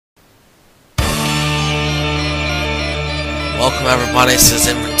Welcome everybody, this is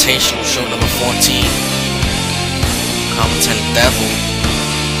Invitational show number 14. Commentating Devil.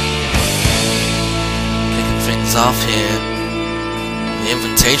 Kicking things off here. The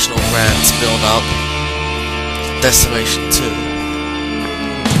Invitational brands build up. Decimation 2.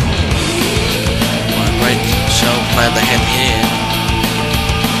 What a great show planned ahead here.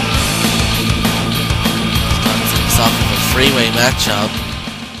 Starting things off with a three-way matchup.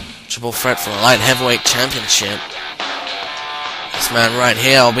 Triple threat for the light heavyweight championship. This man right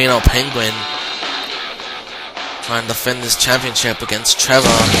here, Albino Penguin, trying to defend his championship against Trevor.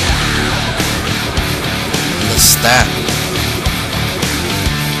 The stat.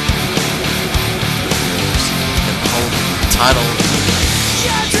 Can hold the title.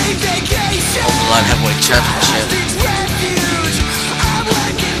 Hold the light heavyweight championship.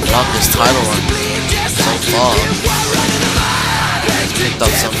 Longest title run so far. He's picked up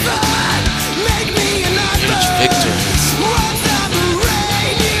some huge victories.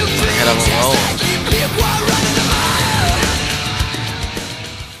 Head of a roll.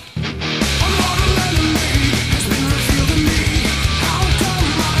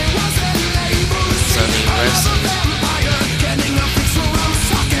 Sunny wrestling.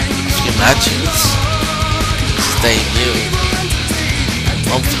 Few matches. His debut a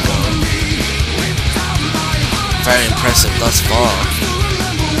month ago. Very impressive thus far.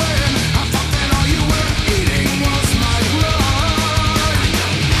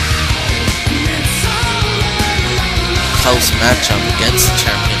 Close matchup against the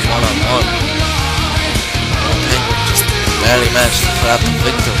champion one-on-one. Penguin just barely managed to put out the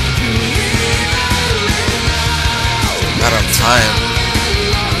victory. Matter of time.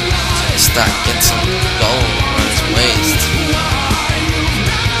 Stack gets some gold around his waist.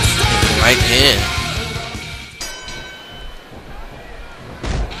 Right here.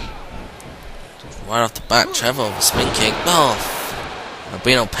 Right off the bat, Trevor with a spin kick. Oh!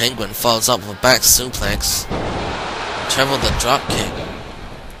 Albino Penguin follows up with a back suplex. Trevor the drop kick.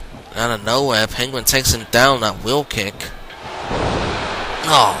 Out of nowhere, Penguin takes him down that wheel kick.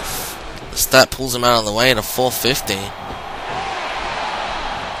 Oh, the stat pulls him out of the way to 450.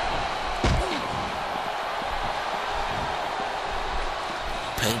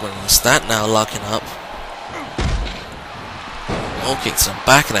 Penguin and the stat now locking up. Wheel kicks to the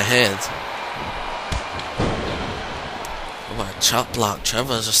back of the head. Oh, a chop block.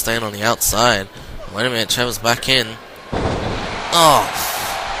 Trevor's just staying on the outside. Wait a minute, Trevor's back in. Oh!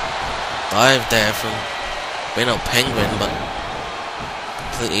 Dive there from Albino Penguin, but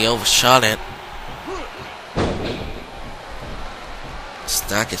completely overshot it.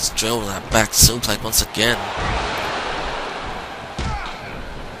 Stack gets drilled with that back suplex once again.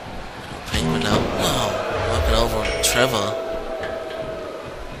 Penguin out. Oh! Looking over on Trevor.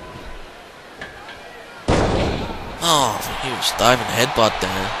 Oh! Huge diving headbutt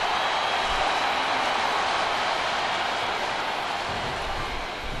there.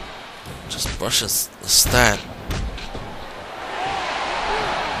 Just brushes the stat.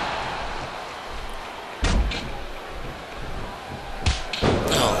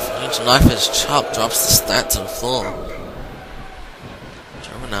 Oh, huge knife edge chop drops the stat to the floor.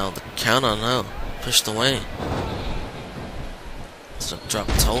 Trevor now, the counter now, pushed away. It's a drop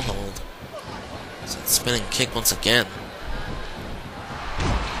toe hold. It's a spinning kick once again.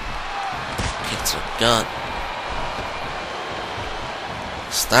 Kick to the gut.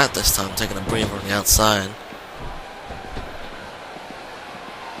 Stat this time taking a breather on the outside.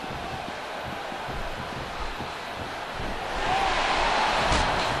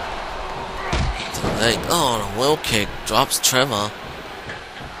 To the leg. Oh, and a wheel kick drops Trevor.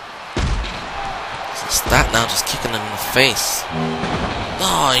 So Stat now just kicking him in the face.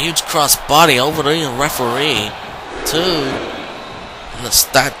 Oh, a huge cross body over the referee. 2. And the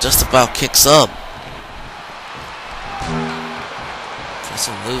Stat just about kicks up.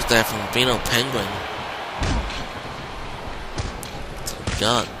 Some moves there from Albino Penguin.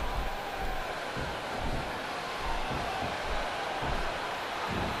 God.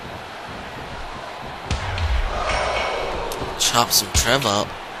 Chops some Trevor up.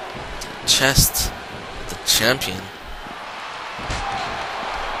 To the chest. The champion.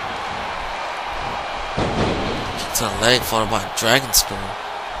 Kick to the leg, followed by a dragon screw.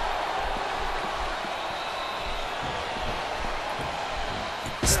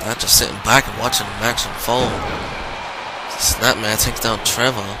 Not just sitting back and watching the match unfold. Snapman takes down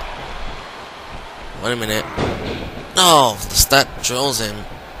Trevor. Wait a minute. No! The stat drills him.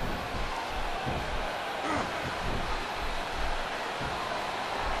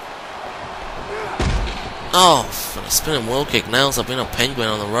 Oh, for the spinning wheel kick, nails Albino Penguin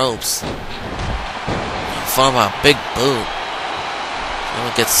on the ropes. Followed by a big boot.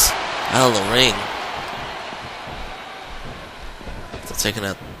 Trevor gets out of the ring. They're taking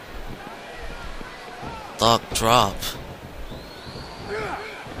a dark drop.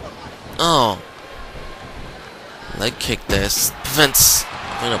 Oh. Leg kick there. Prevents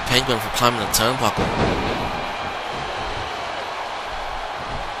Penguin from climbing the turnbuckle.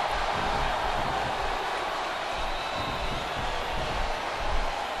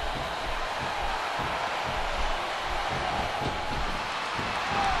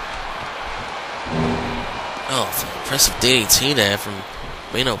 Oh, impressive DDT there from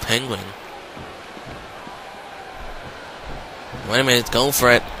Reno Penguin. Wait a minute, go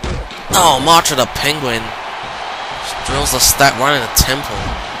for it. Oh, March of the Penguin. She drills the stat right in the temple.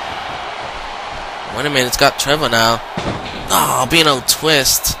 Wait a minute, it's got Trevor now. Oh, Albino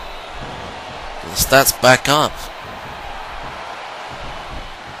twist. The stat's back up.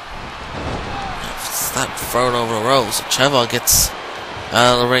 Stat thrown over the ropes. So Trevor gets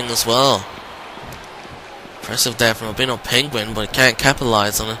out of the ring as well. Impressive there from Albino Penguin, but he can't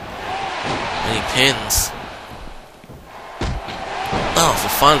capitalize on it. Any pins. Oh, he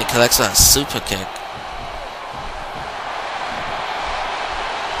finally collects that super kick.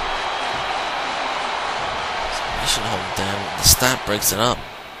 Submission hold down. The stat breaks it up.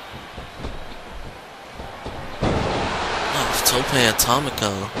 Oh, Tope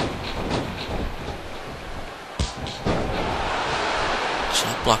Atomico.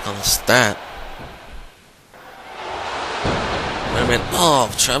 Shot block on the stat. Wait a minute. Oh,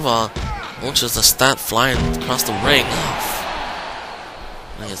 Trevor launches the stat flying across the ring. Oh.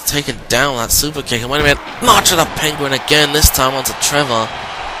 And he's taken down that super kick. And wait a minute. March of the Penguin again. This time onto Trevor.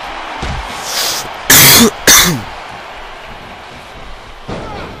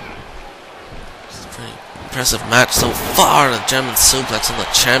 It's a pretty impressive match so far. The German suplex on the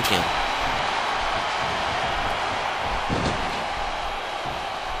champion.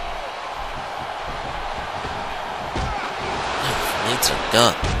 Needs her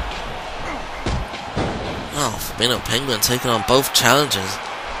gut. Oh, Albino Penguin taking on both challenges.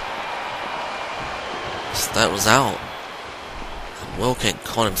 That was out. Wilkick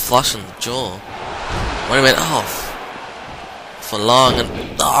caught him flush in the jaw. Wait a minute, off. For long and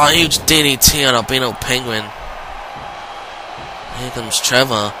huge DDT on Albino Penguin. Here comes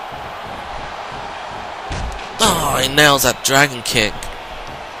Trevor. Oh, he nails that dragon kick.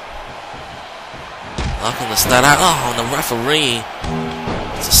 Locking the stat out. Oh, and the referee.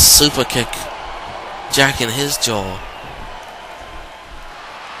 It's a super kick. Jacking his jaw.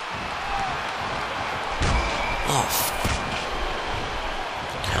 Off.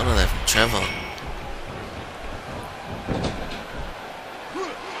 Counter there from Trevor.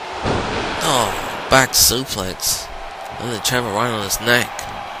 Oh, back suplex. And then Trevor right on his neck.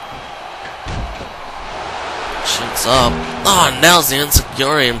 Shoots up. Oh, nails the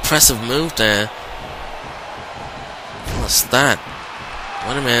insecurity. Impressive move there. What's that?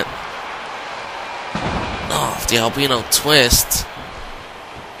 Wait a minute. Oh, the Albino twist.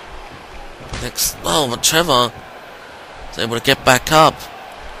 Next. Oh, but Trevor is able to get back up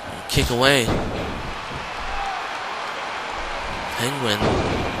and kick away. Penguin.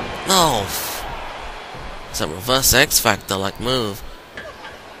 No. It's a reverse X Factor like move.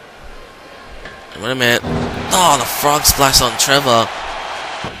 Wait a minute. Oh, the frog splash on Trevor.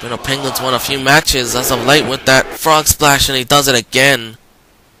 Penguin's won a few matches as of late with that frog splash, and he does it again.